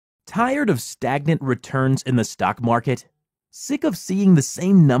Tired of stagnant returns in the stock market? Sick of seeing the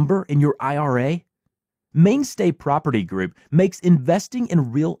same number in your IRA? Mainstay Property Group makes investing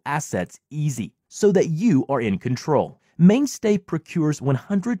in real assets easy so that you are in control. Mainstay procures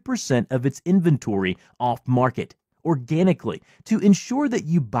 100% of its inventory off-market, organically, to ensure that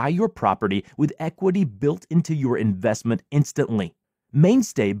you buy your property with equity built into your investment instantly.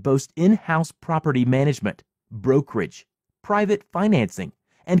 Mainstay boasts in-house property management, brokerage, private financing,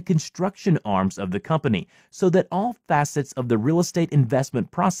 and construction arms of the company so that all facets of the real estate investment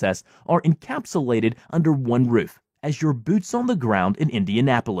process are encapsulated under one roof as your boots on the ground in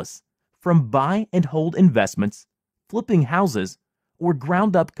Indianapolis. From buy and hold investments, flipping houses, or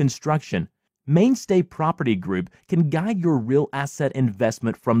ground-up construction, Mainstay Property Group can guide your real asset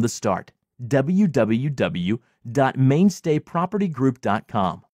investment from the start.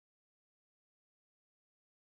 www.mainstaypropertygroup.com